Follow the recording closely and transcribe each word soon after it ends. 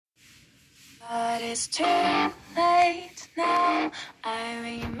But it's too late now. I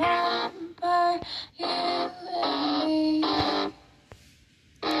remember you and me,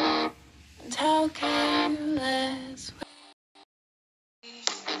 and how careless we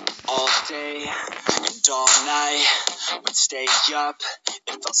all day and all night, we'd stay up,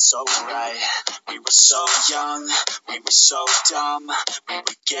 it felt so right. We were so young, we were so dumb. We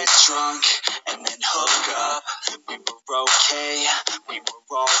would get drunk and then hook up. We were okay, we were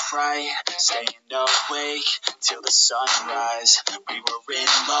alright, staying awake till the sunrise. We were in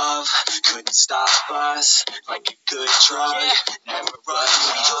love, couldn't stop us, like a good drug, never run.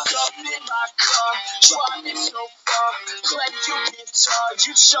 We hooked up in my car, driving so far, played your guitar,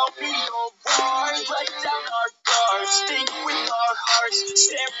 you showed me your war, let down our guards, think with our hearts,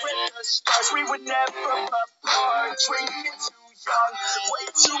 stare at the stars, we would never apart, drinking too young, way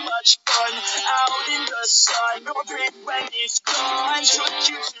too much fun, out in the sun, orbit when it's gone, took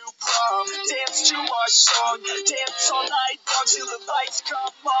you to prom, dance to our song, dance all night long till the lights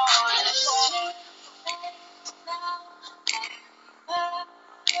come on.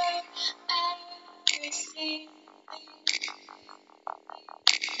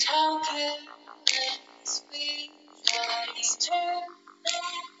 how careless we were. It's too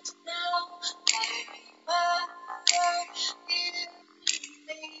late now. I remember you and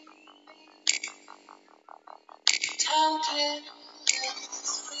me. How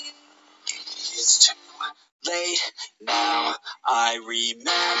careless we were. It's too late now, I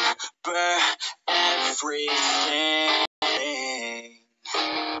remember everything,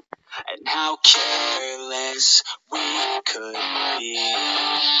 and how careless we could be,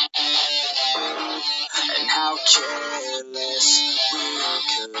 and how careless we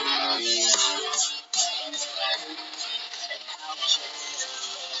could be, and how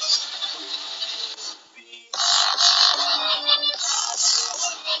careless we could be.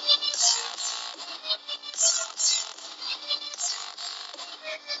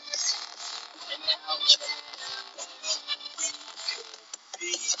 And how careless we could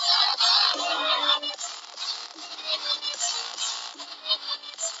be.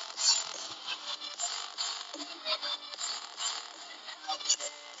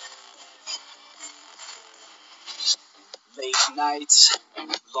 Late nights,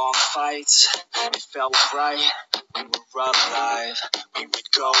 long fights, it felt right, we were alive. We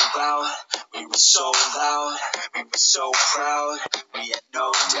would go out, we were so loud, we were so proud, we had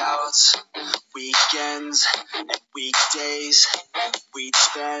no doubts. Weekends and weekdays, we'd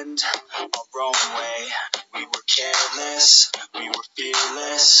spend our own way. We were careless, we were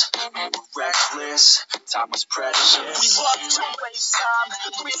fearless, we were reckless, time was precious. We loved to waste time,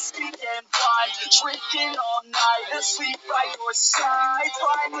 whiskey and wine, drinking all night, asleep by your side,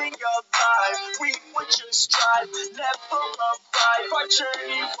 finally alive. We would just drive, never arrive. Our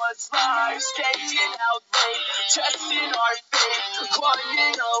journey was life, staying out late, testing our fate,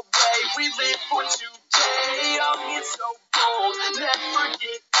 running away. We live for today, young and so bold, never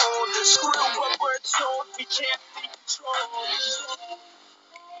get old. Screw what we're told, we can't be controlled.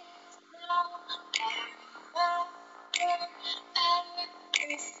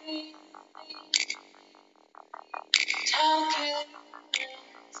 How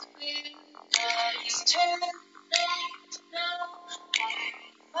careless we were. It's too late now. I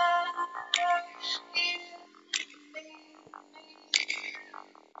remember you and me.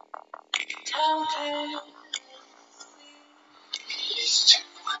 How careless we were. It's too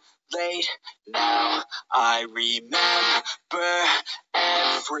late now, I remember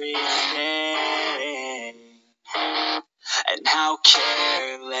everything, and how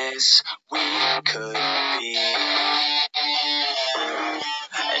careless we could be,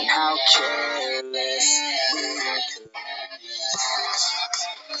 and how careless we could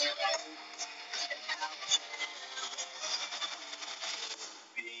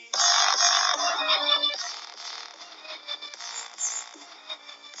be.